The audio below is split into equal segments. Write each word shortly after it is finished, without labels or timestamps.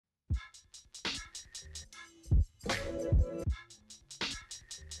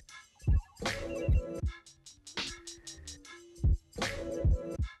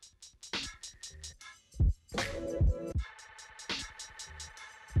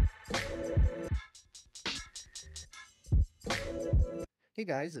Hey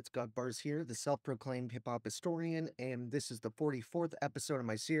guys, it's God Bars here, the self-proclaimed hip-hop historian, and this is the 44th episode of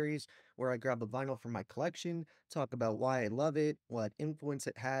my series where I grab a vinyl from my collection, talk about why I love it, what influence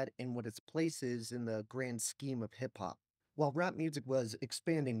it had, and what its place is in the grand scheme of hip-hop. While rap music was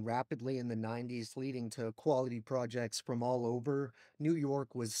expanding rapidly in the 90s, leading to quality projects from all over, New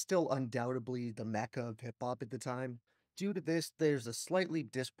York was still undoubtedly the mecca of hip-hop at the time. Due to this, there's a slightly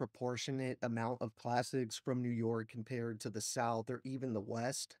disproportionate amount of classics from New York compared to the South or even the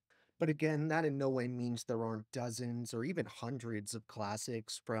West. But again, that in no way means there aren't dozens or even hundreds of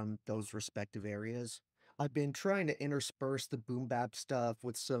classics from those respective areas. I've been trying to intersperse the boom bap stuff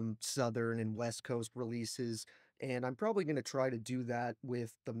with some Southern and West Coast releases, and I'm probably going to try to do that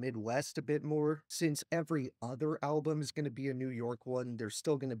with the Midwest a bit more. Since every other album is going to be a New York one, there's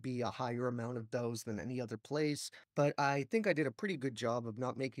still going to be a higher amount of those than any other place, but I think I did a pretty good job of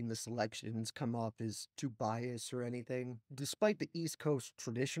not making the selections come off as too biased or anything. Despite the East Coast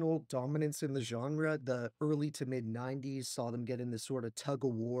traditional dominance in the genre, the early to mid 90s saw them get in this sort of tug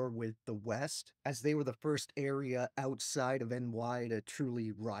of war with the West, as they were the first area outside of NY to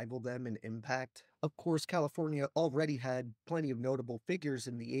truly rival them in impact. Of course, California already had plenty of notable figures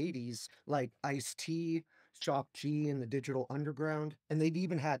in the 80s, like Ice-T, Shock G, and the Digital Underground, and they'd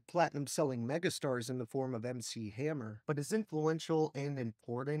even had platinum-selling megastars in the form of MC Hammer. But as influential and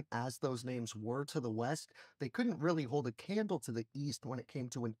important as those names were to the West, they couldn't really hold a candle to the East when it came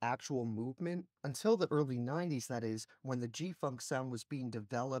to an actual movement, until the early 90s, that is, when the G-Funk sound was being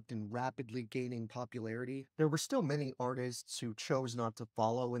developed and rapidly gaining popularity. There were still many artists who chose not to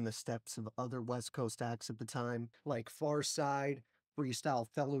follow in the steps of other West Coast acts at the time, like Farside, Freestyle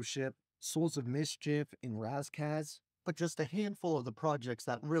Fellowship, Souls of Mischief, and Razkaz. But just a handful of the projects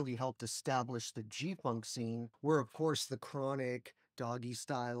that really helped establish the G-Funk scene were, of course, The Chronic, Doggy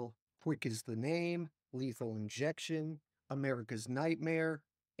Style, Quick as the Name, Lethal Injection, America's Nightmare,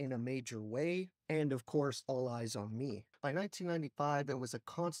 In a Major Way, and of course, All Eyes on Me. By 1995, it was a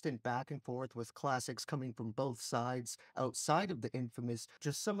constant back and forth with classics coming from both sides. Outside of the infamous,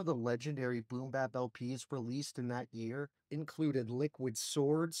 just some of the legendary boom bap LPs released in that year included Liquid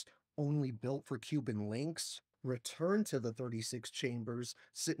Swords, Only Built for Cuban Links, Return to the 36 Chambers,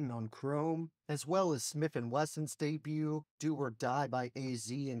 Sittin' on Chrome, as well as Smith & Wesson's debut, Do or Die by AZ,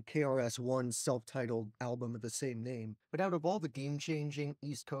 and KRS-One's self-titled album of the same name. But out of all the game-changing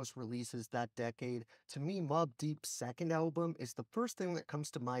East Coast releases that decade, to me, Mobb Deep's second album is the first thing that comes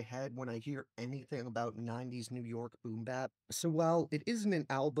to my head when I hear anything about 90s New York boom bap. So while it isn't an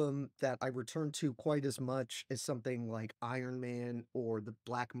album that I return to quite as much as something like Iron Man or the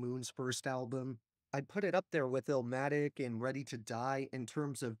Black Moon's first album, I'd put it up there with Illmatic and Ready to Die in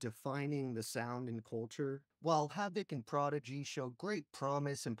terms of defining the sound and culture. While Havoc and Prodigy showed great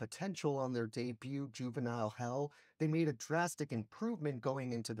promise and potential on their debut, Juvenile Hell, they made a drastic improvement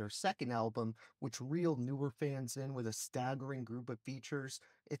going into their second album, which reeled newer fans in with a staggering group of features.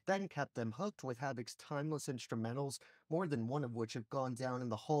 It then kept them hooked with Havoc's timeless instrumentals, more than one of which have gone down in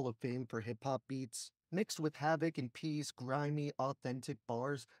the Hall of Fame for hip-hop beats. Mixed with Havoc and P's grimy, authentic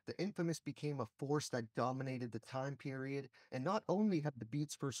bars, the Infamous became a force that dominated the time period, and not only have the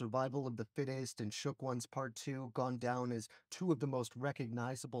beats for Survival of the Fittest and Shook Ones Part 2 gone down as two of the most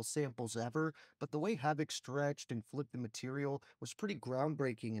recognizable samples ever, but the way Havoc stretched and flipped the material was pretty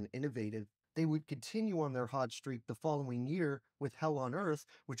groundbreaking and innovative. They would continue on their hot streak the following year with Hell on Earth,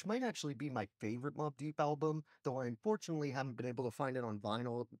 which might actually be my favorite Mobb Deep album, though I unfortunately haven't been able to find it on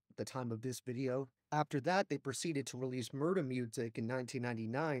vinyl at the time of this video. After that, they proceeded to release Murder Music in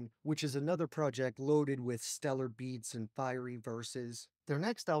 1999, which is another project loaded with stellar beats and fiery verses. Their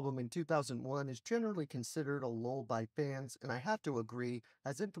next album in 2001 is generally considered a lull by fans, and I have to agree,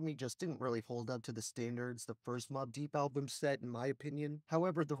 as Infamy just didn't really hold up to the standards the first Mobb Deep album set, in my opinion.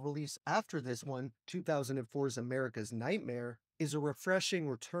 However, the release after this one, 2004's America's Nightmare, is a refreshing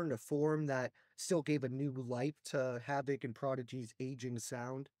return to form that still gave a new life to Havoc and Prodigy's aging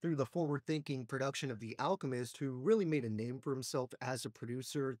sound through the forward-thinking production of The Alchemist, who really made a name for himself as a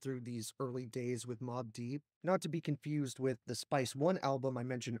producer through these early days with Mobb Deep. Not to be confused with the Spice One album I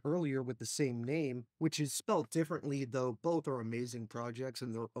mentioned earlier with the same name, which is spelled differently, though both are amazing projects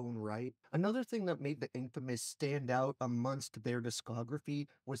in their own right. Another thing that made the Infamous stand out amongst their discography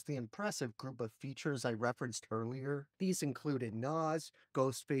was the impressive group of features I referenced earlier. These included Nas,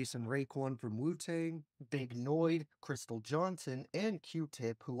 Ghostface, and Raekwon from Wu-Tang, Big Noyd, Crystal Johnson, and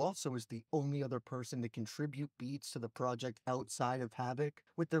Q-Tip, who also is the only other person to contribute beats to the project outside of Havoc,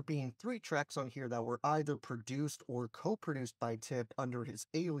 with there being 3 tracks on here that were either produced or co-produced by Tip under his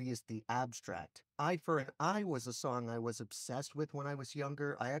alias The Abstract. Eye for an Eye was a song I was obsessed with when I was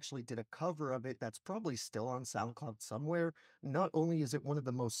younger. I actually did a cover of it that's probably still on SoundCloud somewhere. Not only is it one of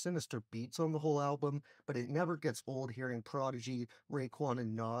the most sinister beats on the whole album, but it never gets old hearing Prodigy, Raekwon,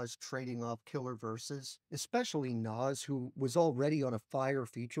 and Nas trading off killer verses. Especially Nas, who was already on a fire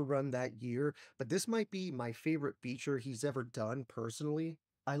feature run that year, but this might be my favorite feature he's ever done personally.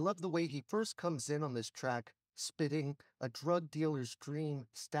 I love the way he first comes in on this track, spitting a drug dealer's dream,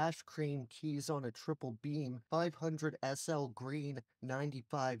 stash cream keys on a triple beam, 500 SL green,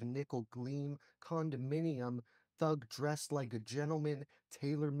 95 nickel gleam, condominium, thug dressed like a gentleman,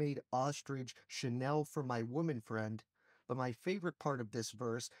 tailor-made ostrich, Chanel for my woman friend. But my favorite part of this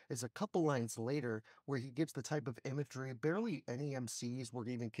verse is a couple lines later where he gives the type of imagery barely any MCs were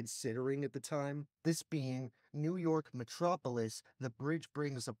even considering at the time. This being New York metropolis, the bridge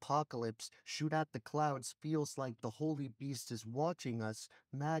brings apocalypse, shoot at the clouds feels like the holy beast is watching us.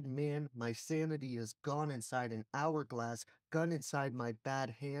 Madman, my sanity is gone inside an hourglass, gun inside my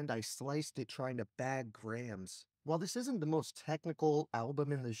bad hand, I sliced it trying to bag grams. While this isn't the most technical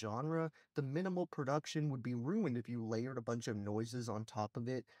album in the genre, the minimal production would be ruined if you layered a bunch of noises on top of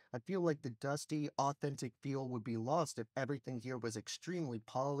it. I feel like the dusty, authentic feel would be lost if everything here was extremely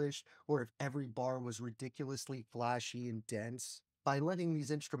polished or if every bar was ridiculously flashy and dense. By letting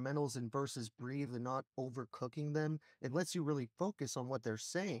these instrumentals and verses breathe and not overcooking them, it lets you really focus on what they're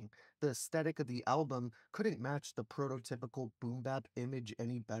saying. The aesthetic of the album couldn't match the prototypical boom bap image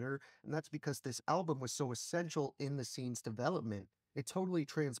any better, and that's because this album was so essential in the scene's development. It totally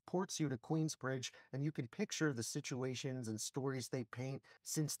transports you to Queensbridge, and you can picture the situations and stories they paint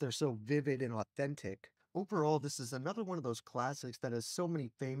since they're so vivid and authentic. Overall, this is another one of those classics that has so many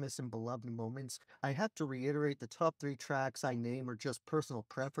famous and beloved moments. I have to reiterate the top 3 tracks I name are just personal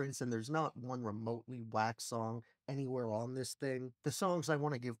preference, and there's not one remotely whack song anywhere on this thing. The songs I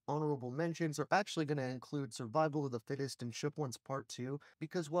want to give honorable mentions are actually going to include Survival of the Fittest and Shook Ones Part 2,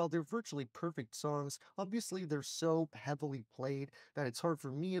 because while they're virtually perfect songs, obviously they're so heavily played that it's hard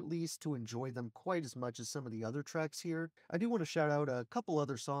for me at least to enjoy them quite as much as some of the other tracks here. I do want to shout out a couple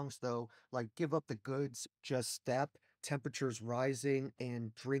other songs though, like Give Up the Goods, Just Step, Temperatures Rising,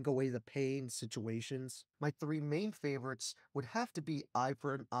 and Drink Away the Pain situations. My 3 main favorites would have to be Eye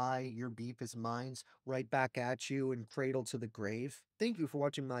for an Eye, Your Beef is Mine's, Right Back at You, and Cradle to the Grave. Thank you for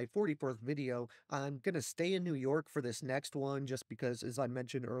watching my 44th video. I'm gonna stay in New York for this next one just because, as I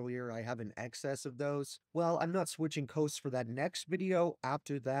mentioned earlier, I have an excess of those. Well, I'm not switching coasts for that next video.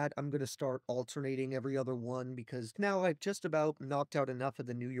 After that, I'm gonna start alternating every other one because now I've just about knocked out enough of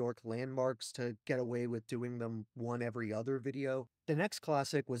the New York landmarks to get away with doing them one every other video. The next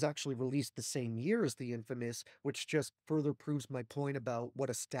classic was actually released the same year as the infamous, which just further proves my point about what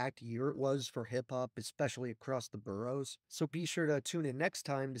a stacked year it was for hip-hop, especially across the boroughs. So be sure to tune in next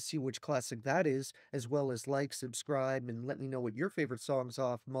time to see which classic that is, as well as like, subscribe, and let me know what your favorite songs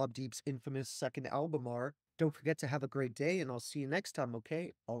off Mobb Deep's infamous second album are. Don't forget to have a great day, and I'll see you next time,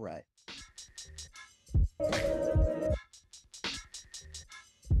 okay? Alright.